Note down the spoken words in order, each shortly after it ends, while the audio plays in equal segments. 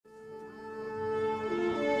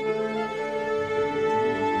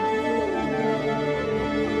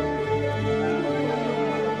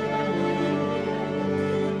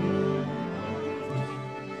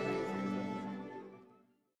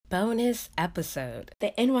Bonus episode.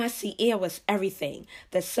 The NYC air was everything.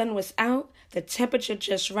 The sun was out, the temperature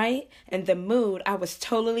just right, and the mood I was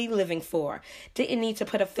totally living for. Didn't need to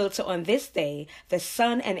put a filter on this day. The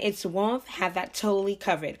sun and its warmth had that totally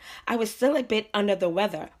covered. I was still a bit under the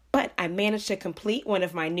weather, but I managed to complete one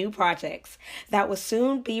of my new projects that will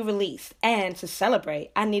soon be released, and to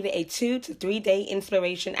celebrate, I needed a 2 to 3 day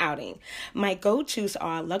inspiration outing. My go-tos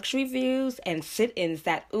are luxury views and sit-ins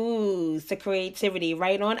that ooze the creativity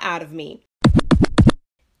right on out of me.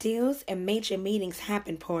 Deals and major meetings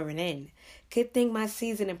happened pouring in. Good thing my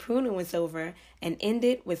season of pruning was over and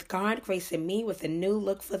ended with God gracing me with a new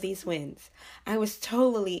look for these wins. I was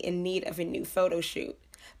totally in need of a new photo shoot.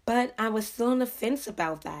 But I was still on the fence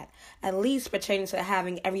about that, at least pertaining to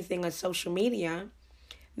having everything on social media.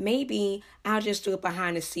 Maybe I'll just do a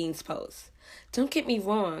behind-the-scenes post. Don't get me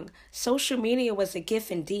wrong, social media was a gift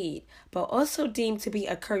indeed, but also deemed to be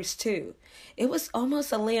a curse too. It was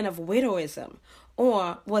almost a land of widowism,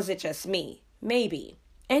 or was it just me? Maybe.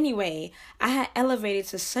 Anyway, I had elevated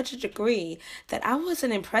to such a degree that I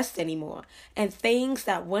wasn't impressed anymore, and things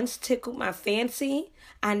that once tickled my fancy,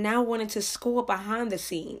 I now wanted to score behind the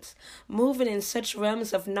scenes, moving in such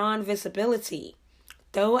realms of non-visibility.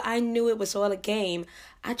 Though I knew it was all a game,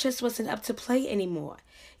 I just wasn't up to play anymore.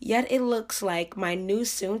 Yet it looks like my new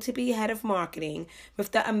soon-to-be head of marketing,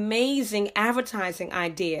 with the amazing advertising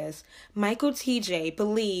ideas, Michael TJ,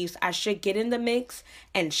 believes I should get in the mix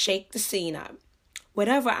and shake the scene up.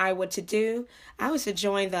 Whatever I were to do, I was to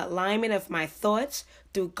join the alignment of my thoughts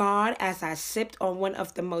through God as I sipped on one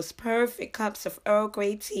of the most perfect cups of Earl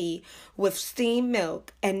Grey tea with steamed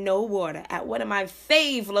milk and no water at one of my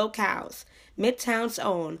fave locales, Midtown's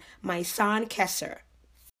own, my son Kesser.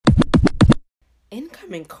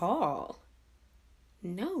 Incoming call.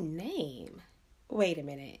 No name. Wait a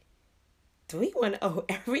minute.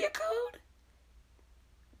 310 area code?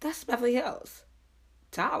 That's Beverly Hills.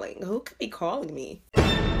 Darling, who could be calling me?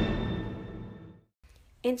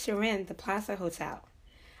 Entering the Plaza Hotel.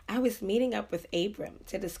 I was meeting up with Abram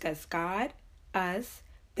to discuss God, us,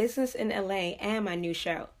 business in LA, and my new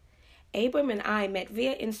show. Abram and I met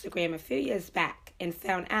via Instagram a few years back and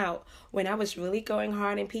found out when I was really going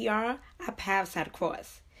hard in PR, our paths had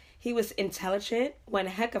crossed. He was intelligent, one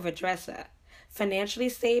heck of a dresser, financially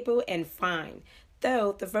stable, and fine,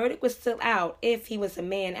 though the verdict was still out if he was a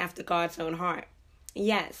man after God's own heart.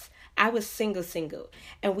 Yes, I was single,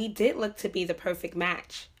 and we did look to be the perfect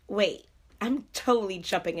match. Wait, I'm totally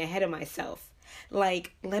jumping ahead of myself. Let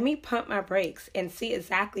me pump my brakes and see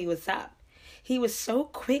exactly what's up. He was so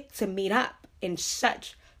quick to meet up in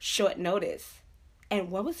such short notice. And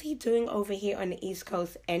what was he doing over here on the East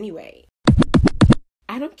Coast anyway?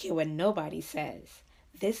 I don't care what nobody says.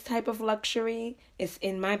 This type of luxury is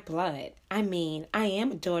in my blood. I mean, I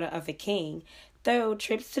am a daughter of a king, though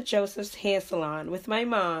trips to Joseph's hair salon with my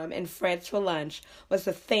mom and Fred's for lunch was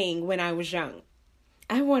a thing when I was young.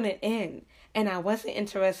 I wanted in, and I wasn't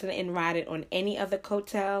interested in riding on any other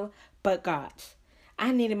coattail but God's.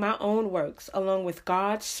 I needed my own works along with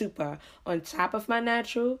God's super on top of my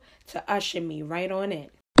natural to usher me right on in.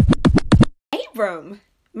 Abram!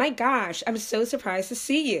 My gosh, I'm so surprised to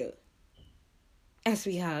see you. As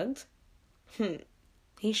we hugged.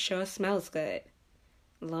 He sure smells good.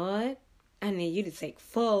 Lord, I need you to take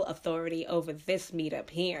full authority over this meetup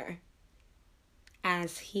here.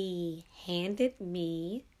 As he handed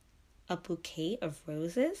me a bouquet of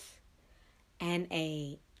roses and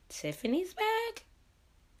a Tiffany's bag?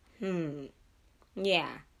 Yeah,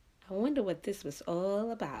 I wonder what this was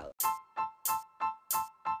all about.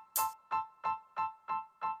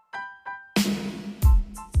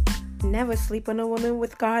 Never sleep on a woman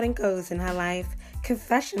with God and goals in her life.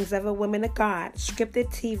 Confessions of a Woman of God, scripted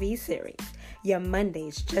TV series. Your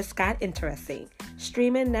Mondays just got interesting.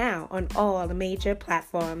 Streaming now on all major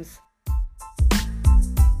platforms.